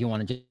basic. If you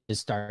want to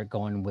just start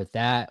going with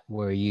that,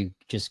 where you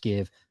just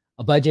give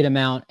a budget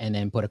amount and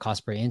then put a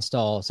cost per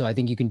install. So I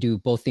think you can do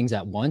both things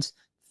at once.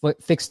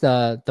 Fix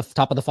the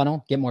top of the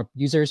funnel, get more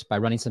users by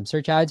running some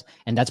search ads,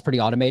 and that's pretty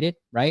automated,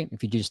 right?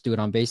 If you just do it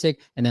on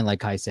basic, and then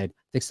like Kai said,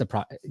 fix the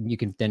product, you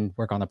can then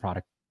work on the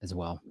product as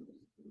well.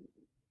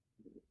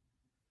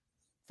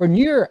 For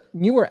newer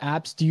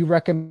apps, do you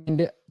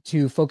recommend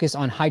to focus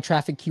on high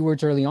traffic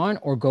keywords early on,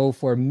 or go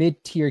for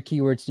mid-tier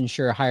keywords to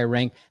ensure a higher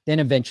rank, then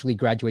eventually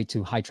graduate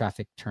to high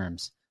traffic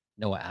terms?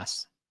 Noah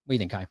asks. What do you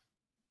think, Kai?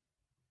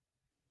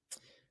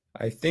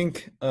 I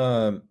think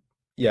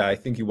I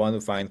think you want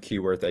to find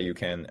keywords that you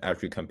can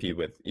actually compete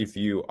with. If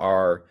you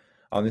are,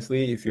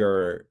 honestly,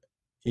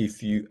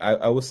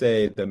 I would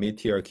say the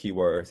mid-tier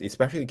keywords,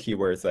 especially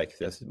keywords like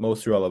that's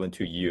most relevant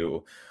to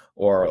you,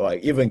 or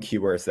like even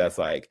keywords that's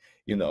like,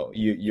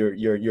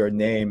 your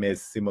name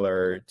is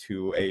similar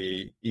to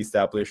a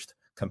established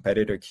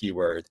competitor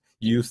keyword.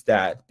 Use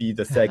that, be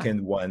the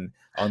second one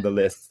on the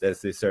list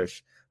as they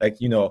search. Like,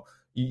 you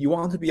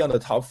want to be on the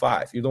top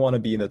 5. You don't want to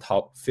be in the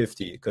top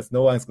 50, because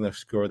no one's going to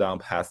scroll down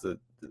past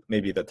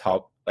maybe the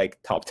top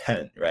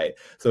 10, right?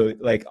 So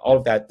like all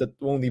of that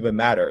won't even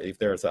matter if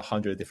there's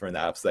 100 different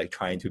apps like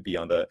trying to be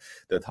on the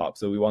top.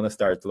 So we want to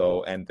start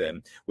low, and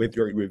then with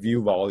your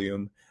review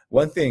volume,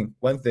 one thing,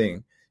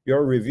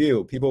 your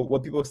review,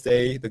 what people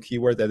say, the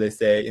keyword that they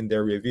say in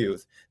their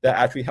reviews, that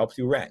actually helps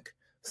you rank.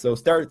 So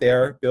start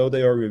there, build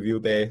your review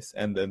base,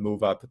 and then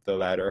move up the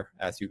ladder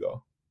as you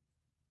go.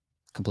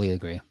 Completely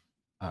agree.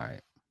 All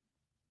right.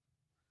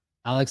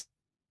 Alex,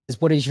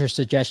 what is your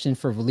suggestion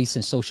for releasing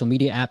a social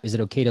media app? Is it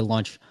okay to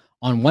launch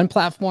on one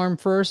platform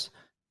first,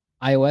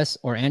 iOS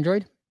or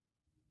Android?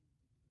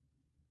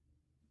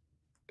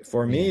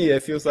 For me,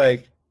 it feels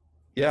like,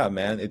 yeah,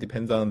 man, it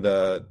depends on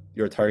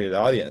your target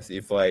audience.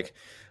 If like,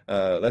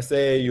 let's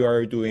say you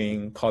are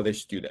doing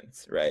college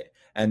students, right?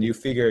 And you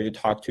figure you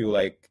talk to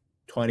like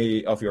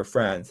 20 of your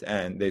friends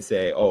and they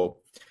say, oh,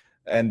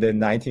 and then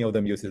 19 of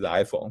them uses the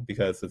iPhone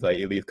because it's like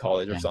elite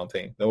college or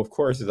something. Then of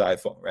course it's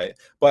iPhone, right?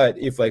 But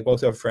if like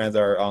most of your friends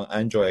are on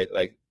Android,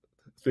 like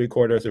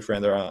 3/4 of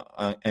friends are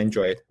on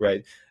Android,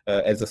 right?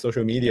 As a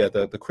social media,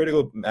 the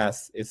critical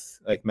mass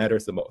is like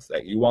matters the most.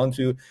 Like you want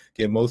to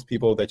give most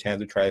people the chance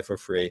to try it for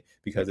free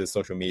because it's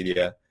social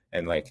media,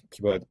 and like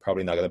people are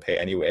probably not going to pay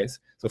anyways.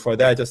 So for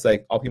that, just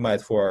like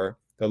optimize for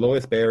the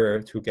lowest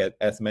barrier to get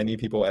as many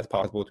people as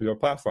possible to your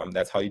platform.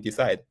 That's how you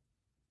decide.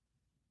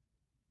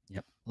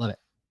 Yep, love it.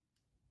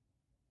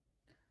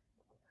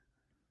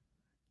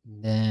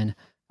 And then,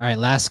 all right,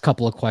 last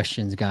couple of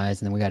questions,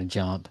 guys, and then we got to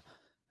jump.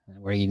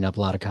 We're eating up a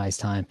lot of Kai's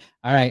time.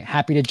 All right,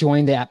 happy to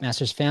join the App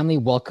Masters family.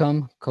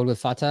 Welcome, Code with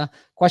Fata.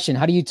 Question: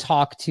 how do you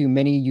talk to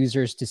many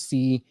users to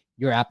see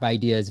your app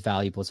idea is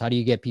valuable? So how do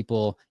you get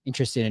people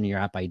interested in your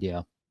app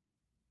idea?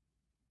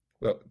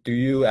 Well, do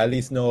you at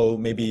least know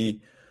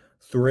maybe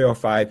 3 or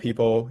 5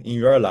 people in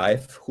your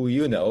life who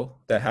you know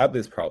that have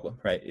this problem,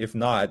 right? If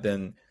not,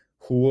 then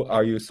who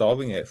are you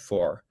solving it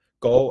for?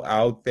 Go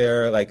out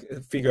there, like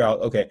figure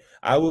out, okay,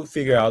 I will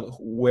figure out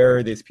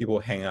where these people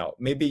hang out.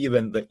 Maybe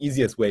even the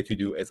easiest way to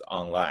do is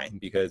online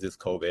because it's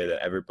COVID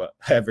and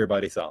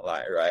everybody's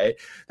online, right?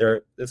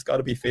 There's got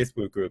to be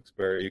Facebook groups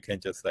where you can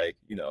just like,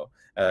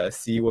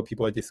 see what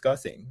people are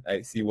discussing.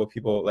 I see what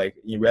people like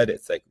in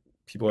Reddit, like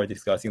people are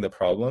discussing the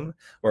problem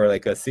or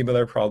like a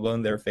similar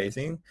problem they're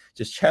facing.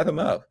 Just chat them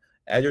up,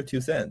 add your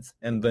 2 cents,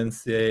 and then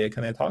say,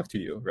 can I talk to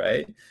you,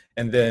 right?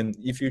 And then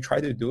if you try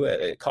to do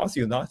it, it costs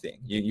you nothing.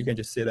 You can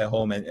just sit at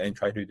home and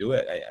try to do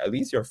it. At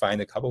least you'll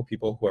find a couple of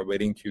people who are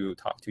willing to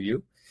talk to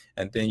you,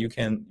 and then you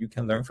can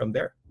learn from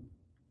there.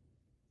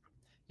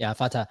 Yeah,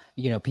 Fata,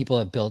 people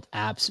have built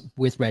apps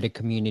with Reddit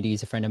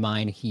communities. A friend of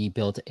mine, he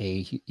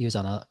was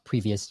on a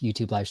previous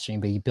YouTube live stream,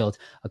 but he built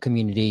a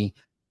community,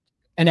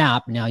 an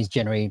app. Now he's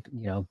generating,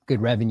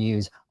 good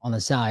revenues on the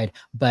side,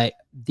 but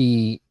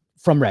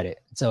from Reddit.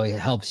 So it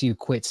helps you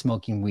quit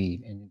smoking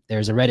weed. And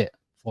there's a Reddit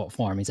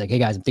forum. He's like, hey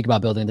guys, I'm thinking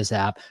about building this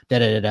app,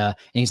 And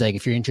he's like,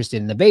 if you're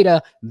interested in the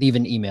beta, leave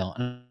an email.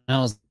 And I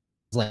was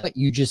like, what?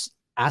 You just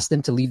asked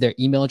them to leave their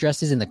email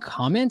addresses in the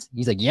comments?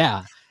 He's like,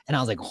 yeah. And I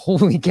was like,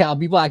 holy cow,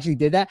 people actually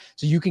did that.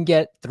 So you can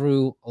get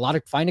through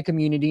find a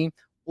community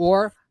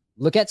or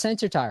look at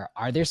Sensor Tire.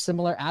 Are there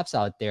similar apps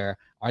out there?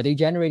 Are they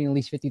generating at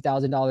least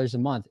 $50,000 a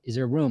month? Is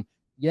there room?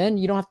 Then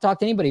you don't have to talk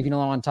to anybody. If you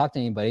don't want to talk to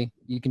anybody,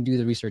 you can do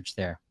the research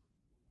there.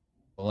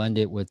 We'll end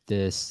it with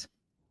this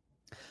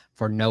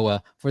for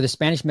Noah. For the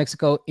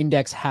Spanish-Mexico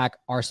index hack,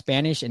 are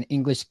Spanish and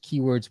English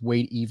keywords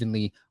weighed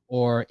evenly,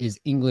 or is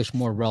English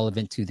more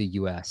relevant to the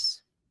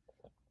US?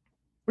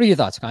 What are your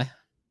thoughts, Kai?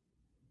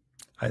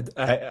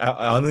 I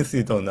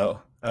honestly don't know.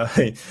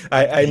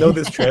 I know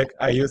this trick.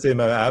 I use it in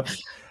my apps.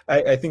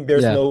 I think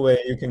there's no way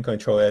you can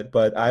control it,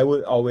 but I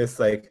would always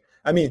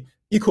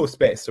equal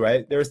space,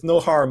 right? There's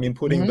no harm in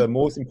putting the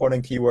most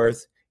important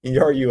keywords in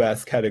your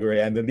US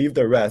category and then leave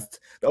the rest,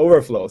 the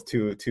overflows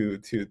to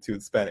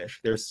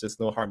Spanish. There's just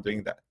no harm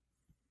doing that.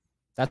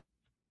 That's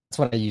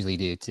what I usually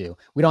do too.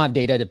 We don't have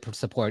data to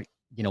support,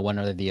 one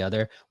or the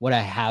other. What I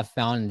have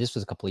found, and this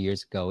was a couple of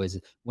years ago, is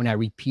when I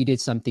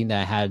repeated something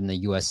that I had in the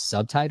US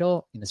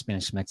subtitle, in the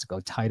Spanish-Mexico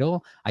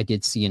title, I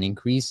did see an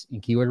increase in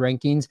keyword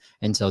rankings.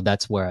 And so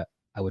that's where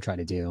I would try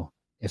to do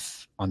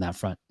if on that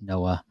front,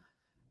 Noah.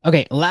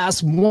 Okay,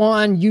 last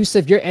one.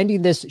 Yusuf, you're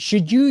ending this.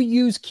 Should you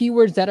use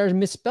keywords that are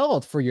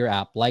misspelled for your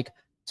app, like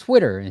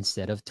Twitter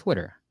instead of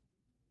Twitter?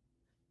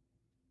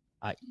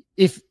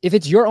 If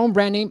it's your own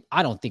brand name,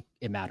 I don't think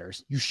it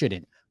matters. You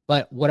shouldn't.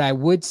 But what I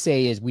would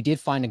say is we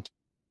did find a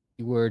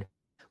keyword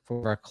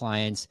for our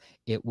clients.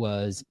 It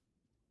was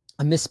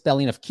a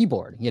misspelling of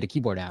keyboard. He had a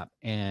keyboard app,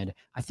 and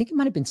I think it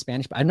might have been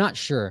Spanish, but I'm not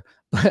sure.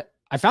 But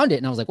I found it,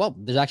 and I was like, well,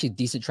 there's actually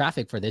decent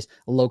traffic for this,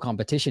 low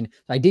competition.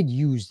 So I did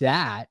use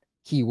that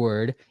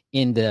keyword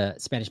in the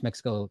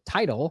Spanish-Mexico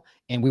title,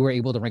 and we were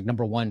able to rank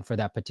 #1 for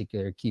that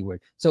particular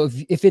keyword. So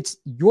if it's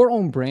your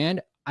own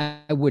brand,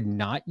 I would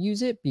not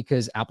use it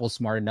because Apple's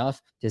smart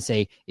enough to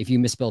say, if you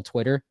misspell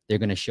Twitter, they're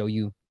going to show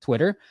you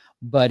Twitter.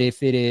 But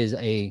if it is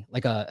a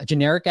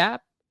generic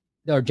app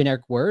or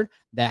generic word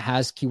that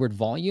has keyword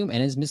volume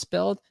and is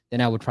misspelled,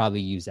 then I would probably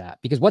use that,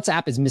 because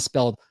WhatsApp is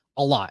misspelled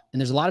a lot. And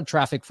there's a lot of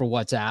traffic for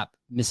WhatsApp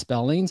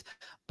misspellings,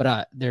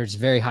 but there's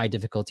very high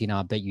difficulty, and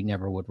I'll bet you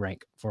never would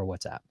rank for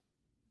WhatsApp.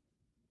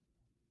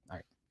 All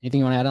right. Anything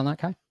you want to add on that,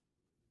 Kai?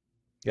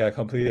 Yeah, I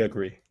completely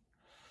agree.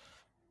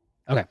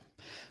 Okay.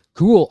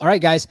 Cool. All right,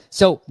 guys.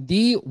 So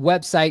the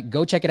website,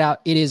 go check it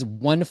out. It is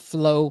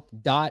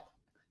oneflow.app,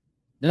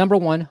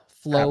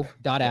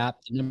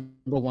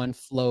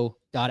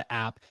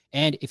 flow.app.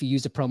 And if you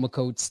use the promo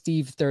code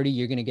Steve30,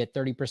 you're going to get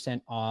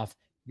 30% off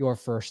your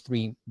first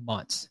 3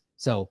 months.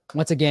 So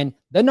once again,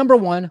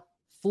 the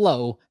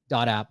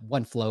flow.app,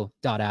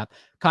 oneflow.app.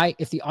 Kai,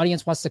 if the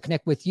audience wants to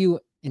connect with you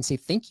and say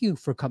thank you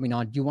for coming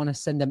on, do you want to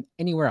send them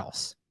anywhere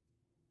else?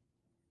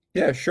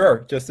 Yeah,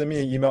 sure. Just send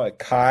me an email at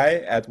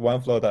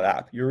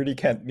kai@oneflow.app. You really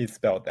can't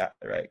misspell that,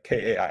 right?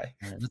 KAI.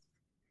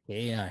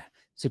 KAI.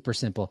 Super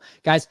simple.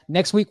 Guys,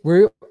 next week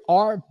we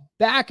are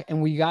back and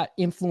we got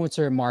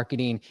influencer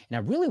marketing. And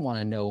I really want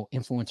to know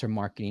influencer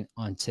marketing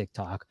on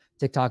TikTok.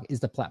 TikTok is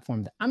the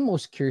platform that I'm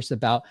most curious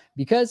about,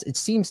 because it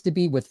seems to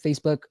be, with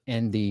Facebook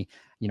and the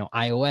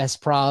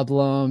iOS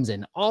problems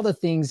and all the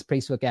things,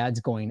 Facebook ads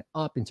going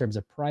up in terms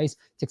of price,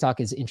 TikTok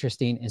is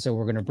interesting. And so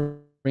we're going to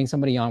bring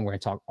somebody on where I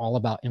talk all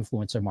about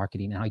influencer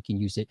marketing and how you can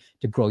use it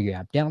to grow your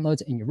app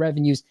downloads and your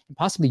revenues, and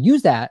possibly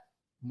use that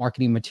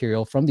marketing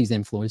material from these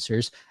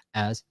influencers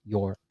as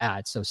your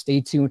ads. So stay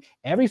tuned.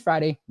 Every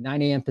Friday,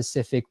 9 a.m.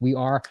 Pacific, we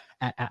are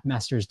at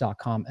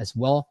appmasters.com as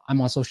well.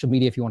 I'm on social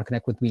media if you want to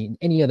connect with me in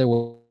any other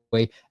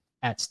way.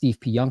 at Steve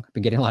P. Young. I've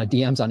been getting a lot of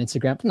DMs on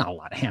Instagram. Not a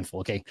lot, a handful.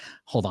 Okay,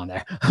 hold on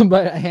there.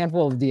 But a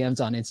handful of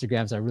DMs on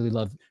Instagram. So I really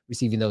love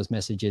receiving those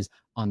messages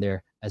on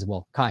there as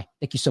well. Kai,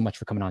 thank you so much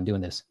for coming on and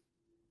doing this.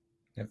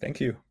 Yeah, thank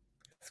you.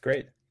 It's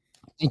great.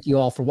 Thank you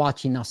all for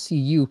watching. I'll see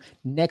you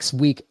next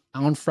week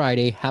on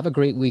Friday. Have a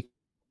great week.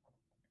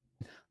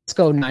 Let's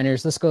go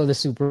Niners. Let's go to the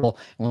Super Bowl.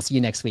 And we'll see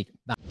you next week.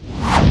 Bye.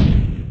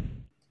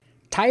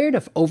 Tired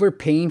of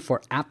overpaying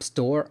for App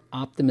Store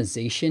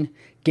optimization?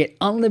 Get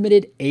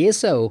unlimited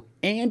ASO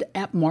and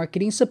app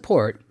marketing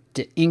support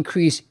to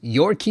increase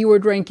your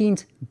keyword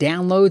rankings,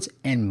 downloads,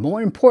 and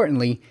more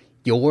importantly,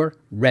 your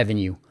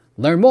revenue.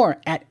 Learn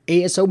more at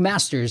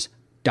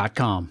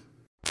asomasters.com.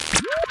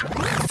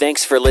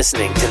 Thanks for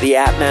listening to the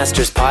App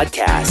Masters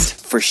podcast.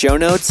 For show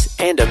notes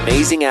and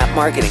amazing app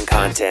marketing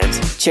content,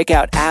 check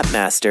out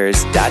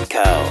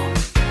appmasters.co.